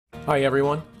Hi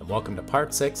everyone, and welcome to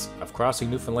part 6 of Crossing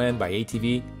Newfoundland by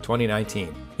ATV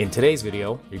 2019. In today's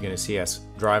video, you're going to see us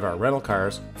drive our rental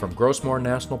cars from Gros Morne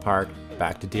National Park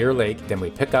back to Deer Lake, then we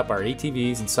pick up our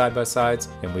ATVs and side-by-sides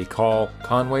and we call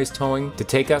Conway's Towing to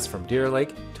take us from Deer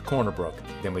Lake to Corner Brook.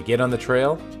 Then we get on the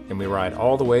trail and we ride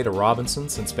all the way to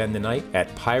Robinson's and spend the night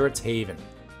at Pirates Haven.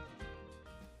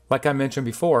 Like I mentioned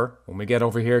before, when we get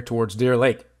over here towards Deer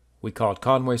Lake, we called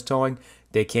Conway's Towing.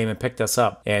 They came and picked us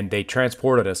up and they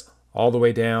transported us all the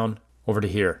way down over to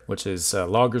here, which is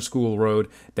Logger School Road.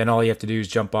 Then all you have to do is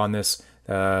jump on this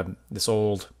this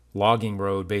old logging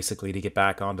road basically to get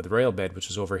back onto the rail bed, which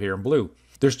is over here in blue.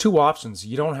 There's two options.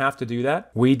 You don't have to do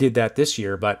that. We did that this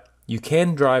year, but you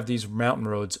can drive these mountain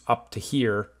roads up to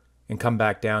here and come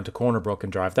back down to Corner Brook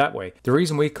and drive that way. The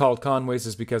reason we called Conway's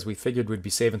is because we figured we'd be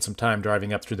saving some time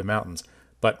driving up through the mountains.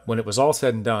 But when it was all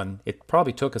said and done, it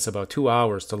probably took us about 2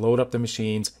 hours to load up the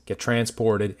machines, get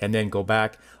transported, and then go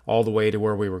back all the way to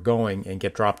where we were going and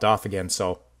get dropped off again.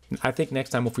 So I think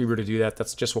next time if we were to do that,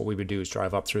 that's just what we would do, is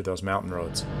drive up through those mountain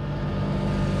roads.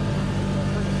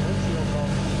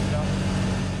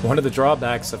 One of the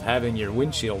drawbacks of having your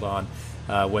windshield on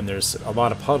when there's a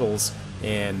lot of puddles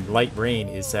and light rain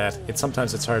is that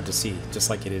sometimes it's hard to see, just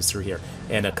like it is through here.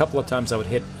 And a couple of times I would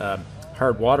hit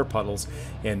hard water puddles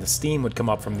and the steam would come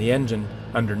up from the engine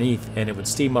underneath and it would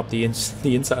steam up the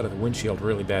inside of the windshield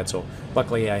really bad. So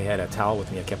luckily I had a towel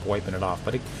with me. I kept wiping it off,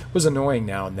 but it was annoying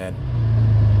now and then.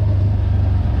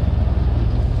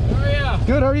 How are you?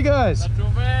 Good, how are you guys? Not too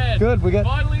bad. Good, we got...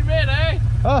 Finally met,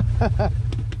 eh?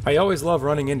 I always love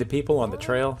running into people on the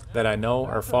trail that I know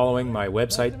are following my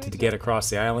website to get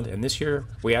across the island, and this year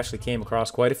we actually came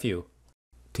across quite a few.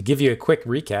 To give you a quick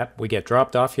recap, we get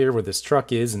dropped off here where this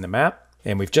truck is in the map,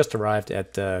 and we've just arrived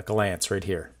at Galant's right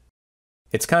here.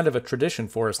 It's kind of a tradition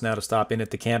for us now to stop in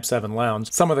at the Camp 7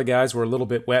 Lounge. Some of the guys were a little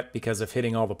bit wet because of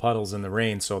hitting all the puddles in the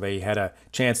rain, so they had a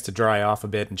chance to dry off a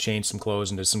bit and change some clothes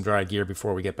into some dry gear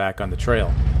before we get back on the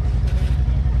trail.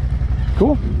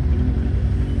 Cool.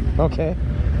 Okay.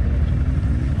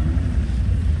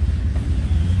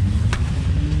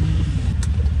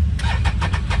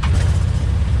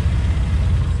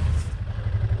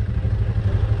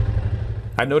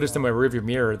 I noticed in my rearview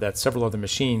mirror that several of the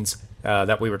machines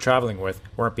that we were traveling with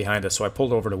weren't behind us, so I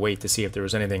pulled over to wait to see if there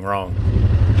was anything wrong.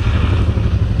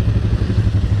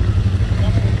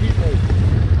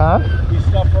 Huh? We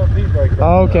stopped for a pee break.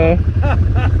 Oh, okay.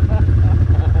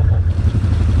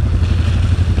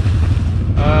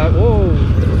 Whoa.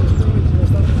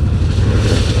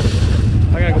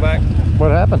 I gotta go back. What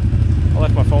happened? I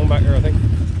left my phone back there, I think.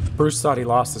 Bruce thought he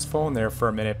lost his phone there for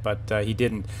a minute, but he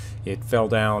didn't. It fell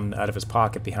down out of his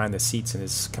pocket behind the seats in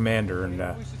his Commander, and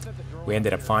we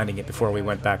ended up finding it before we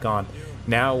went back on.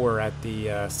 Now we're at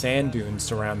the sand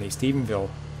dunes around the Stephenville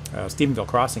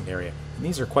crossing area, and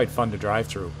these are quite fun to drive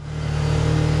through.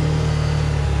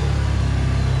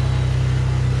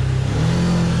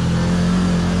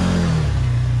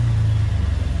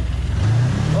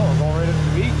 Oh, we're going right up to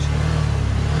the beach.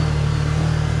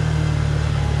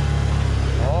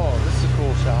 Oh, this is a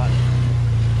cool shot.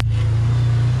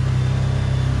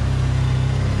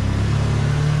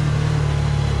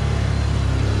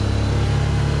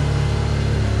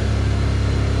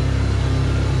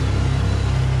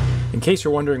 In case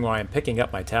you're wondering why I'm picking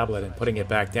up my tablet and putting it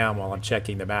back down while I'm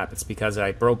checking the map, it's because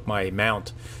I broke my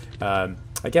mount. I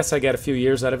guess I got a few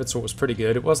years out of it, so it was pretty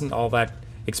good. It wasn't all that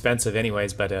expensive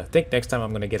anyways, but I think next time I'm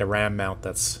going to get a RAM mount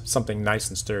that's something nice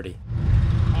and sturdy.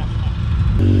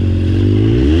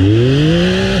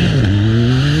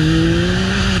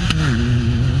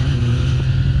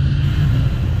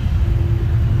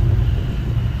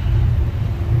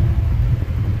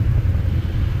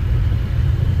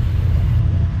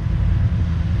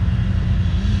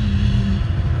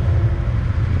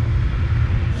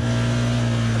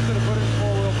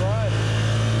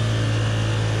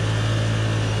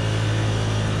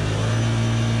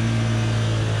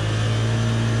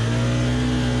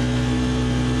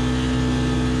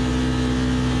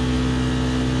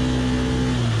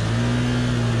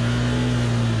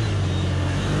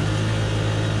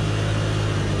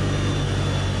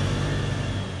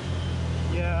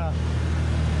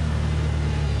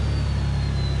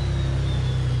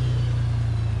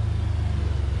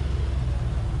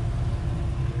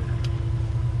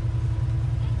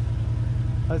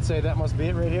 I'd say that must be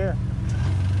it right here.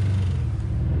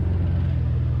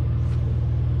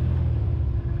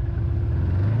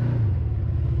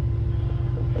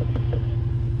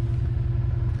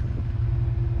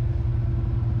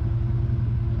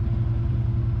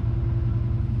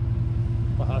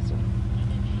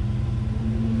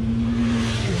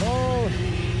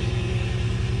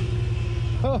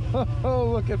 Oh,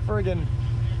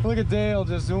 look at Dale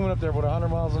just zooming up there about 100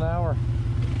 miles an hour.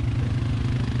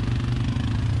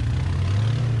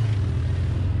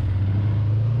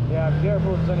 Yeah, be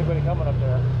careful if there's anybody coming up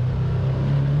there.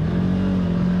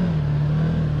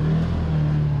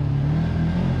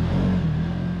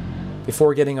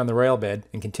 Before getting on the rail bed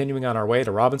and continuing on our way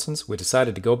to Robinson's, we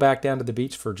decided to go back down to the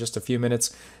beach for just a few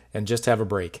minutes and just have a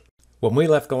break. When we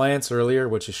left Galance earlier,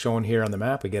 which is shown here on the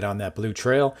map, we get on that blue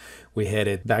trail. We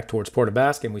headed back towards Port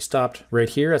Basque and we stopped right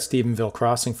here at Stephenville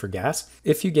Crossing for gas.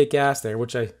 If you get gas there,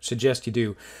 which I suggest you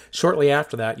do, shortly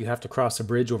after that you have to cross a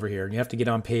bridge over here and you have to get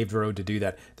on paved road to do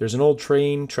that. There's an old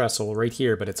train trestle right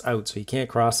here, but it's out, so you can't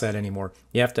cross that anymore.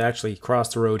 You have to actually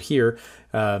cross the road here.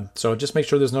 So just make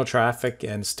sure there's no traffic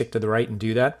and stick to the right and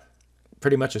do that.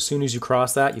 Pretty much as soon as you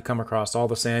cross that, you come across all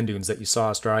the sand dunes that you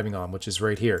saw us driving on, which is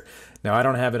right here. Now, I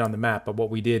don't have it on the map, but what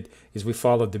we did is we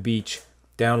followed the beach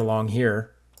down along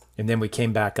here, and then we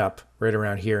came back up right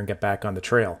around here and got back on the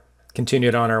trail.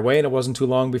 Continued on our way, and it wasn't too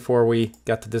long before we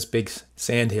got to this big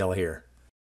sand hill here.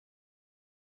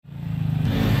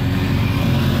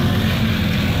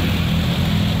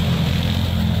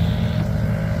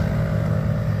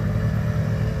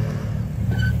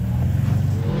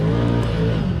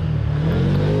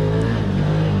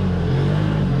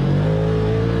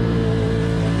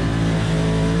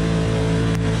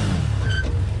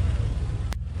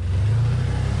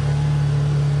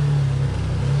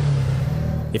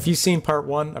 If you've seen part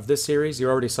one of this series, you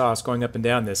already saw us going up and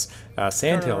down this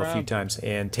sand hill a few times,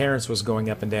 and Terrence was going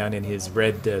up and down in his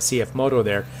red CF Moto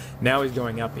there. Now he's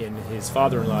going up in his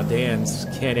father-in-law Dan's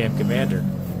Can-Am Commander.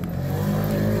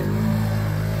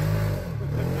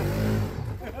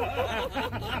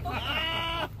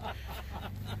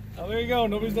 Oh, there you go.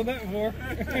 Nobody's done that before.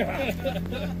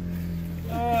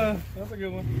 That's a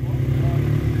good one.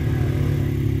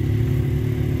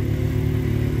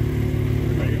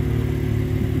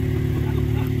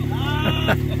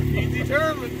 He's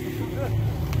determined.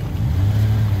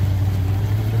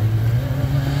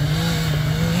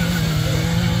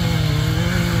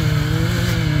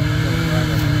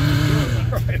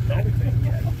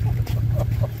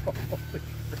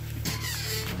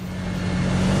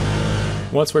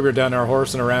 Once we were done our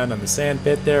horsing around on the sand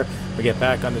pit there, we get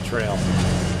back on the trail.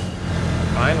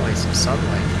 Finally, some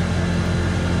sunlight.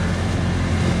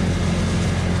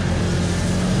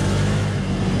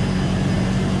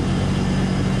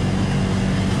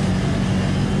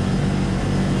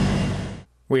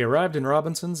 We arrived in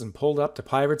Robinson's and pulled up to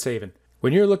Pirates Haven.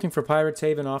 When you're looking for Pirates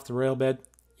Haven off the railbed,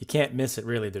 you can't miss it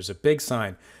really. There's a big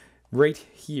sign right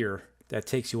here that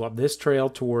takes you up this trail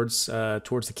towards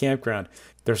the campground.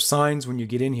 There's signs when you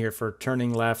get in here for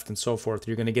turning left and so forth.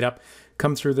 You're going to get up,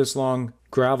 come through this long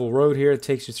gravel road here. It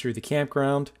takes you through the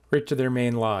campground right to their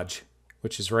main lodge,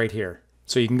 which is right here.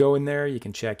 So you can go in there, you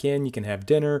can check in, you can have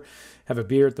dinner, have a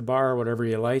beer at the bar, whatever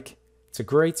you like. It's a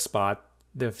great spot.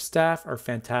 The staff are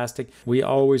fantastic. We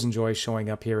always enjoy showing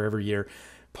up here every year.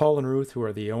 Paul and Ruth, who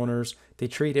are the owners, they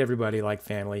treat everybody like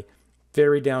family.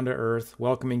 Very down to earth,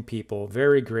 welcoming people,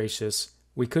 very gracious.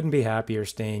 We couldn't be happier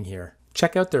staying here.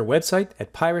 Check out their website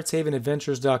at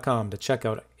pirateshavenadventures.com to check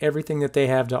out everything that they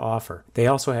have to offer. They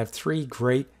also have 3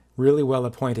 great, really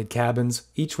well-appointed cabins,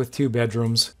 each with 2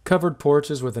 bedrooms, covered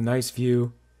porches with a nice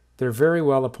view. They're very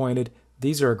well appointed.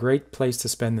 These are a great place to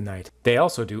spend the night. They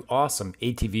also do awesome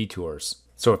ATV tours.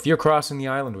 So if you're crossing the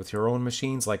island with your own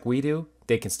machines like we do,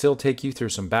 they can still take you through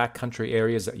some backcountry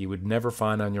areas that you would never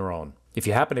find on your own. If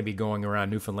you happen to be going around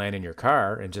Newfoundland in your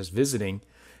car and just visiting,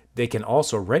 they can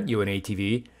also rent you an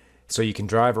ATV so you can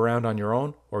drive around on your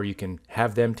own, or you can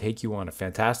have them take you on a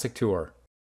fantastic tour.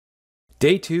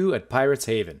 Day 2 at Pirates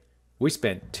Haven. We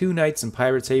spent 2 nights in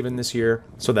Pirates Haven this year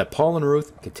so that Paul and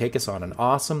Ruth could take us on an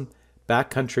awesome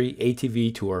backcountry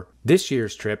ATV tour. This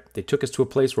year's trip, they took us to a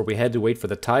place where we had to wait for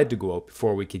the tide to go out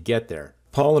before we could get there.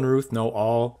 Paul and Ruth know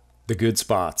all the good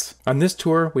spots. On this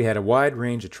tour, we had a wide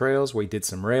range of trails. We did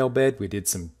some rail bed, we did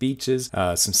some beaches,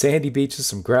 some sandy beaches,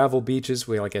 some gravel beaches.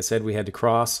 Like I said, we had to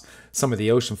cross some of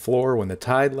the ocean floor when the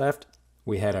tide left.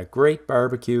 We had a great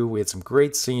barbecue. We had some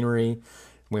great scenery.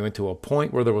 We went to a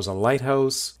point where there was a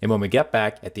lighthouse, and when we got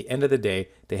back at the end of the day,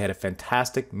 they had a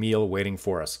fantastic meal waiting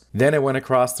for us. Then I went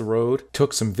across the road,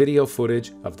 took some video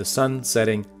footage of the sun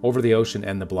setting over the ocean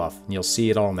and the bluff, and you'll see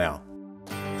it all now.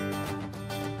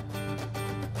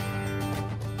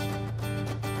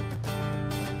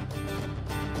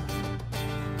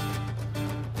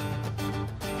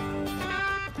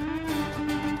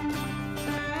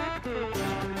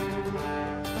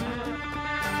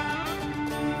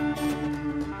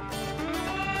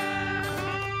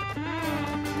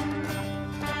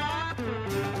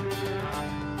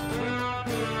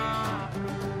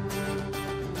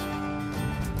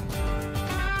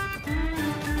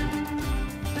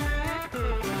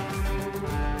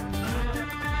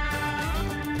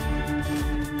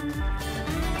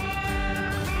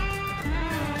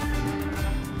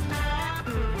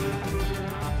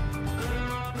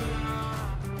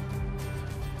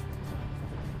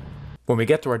 When we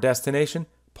get to our destination,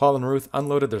 Paul and Ruth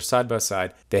unloaded their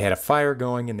side-by-side. They had a fire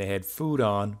going and they had food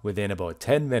on within about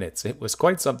 10 minutes. It was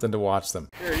quite something to watch them.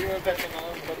 Here, you want that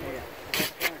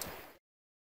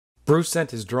Bruce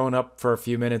sent his drone up for a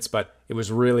few minutes, but it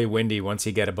was really windy once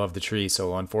he got above the tree,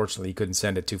 so unfortunately he couldn't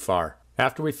send it too far.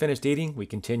 After we finished eating, we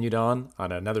continued on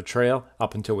another trail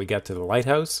up until we got to the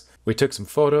lighthouse. We took some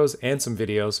photos and some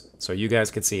videos so you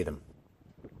guys could see them.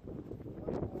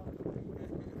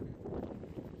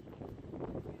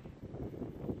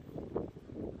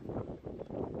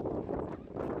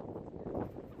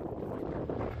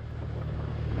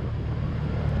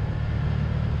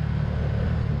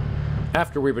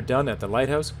 After we were done at the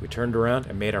lighthouse, we turned around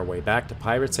and made our way back to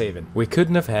Pirates Haven. We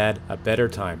couldn't have had a better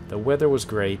time. The weather was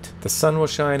great, the sun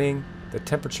was shining, the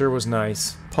temperature was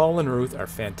nice. Paul and Ruth are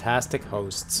fantastic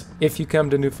hosts. If you come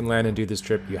to Newfoundland and do this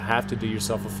trip, you have to do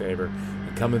yourself a favor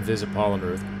and come and visit Paul and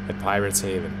Ruth at Pirates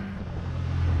Haven.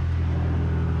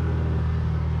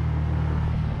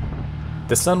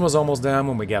 The sun was almost down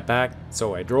when we got back,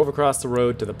 so I drove across the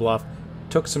road to the bluff,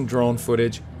 took some drone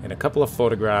footage and a couple of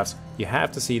photographs. You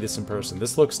have to see this in person.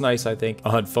 This looks nice, I think,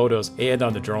 on photos and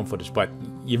on the drone footage, but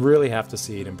you really have to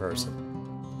see it in person.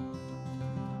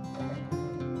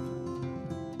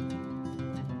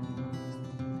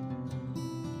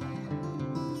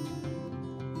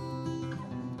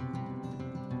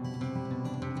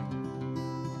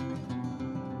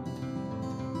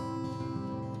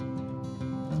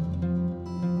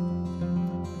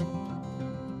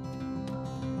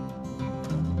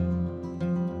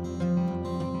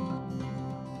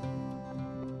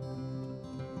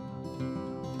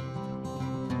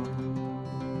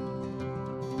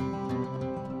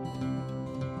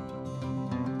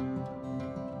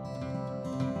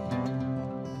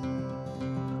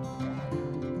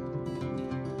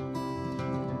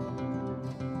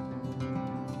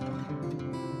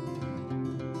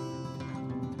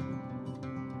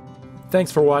 Thanks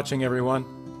for watching, everyone,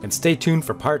 and stay tuned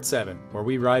for part 7, where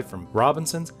we ride from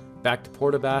Robinson's back to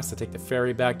Port aux Basques to take the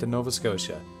ferry back to Nova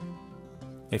Scotia.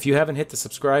 If you haven't hit the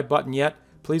subscribe button yet,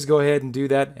 please go ahead and do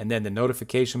that, and then the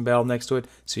notification bell next to it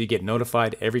so you get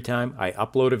notified every time I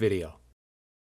upload a video.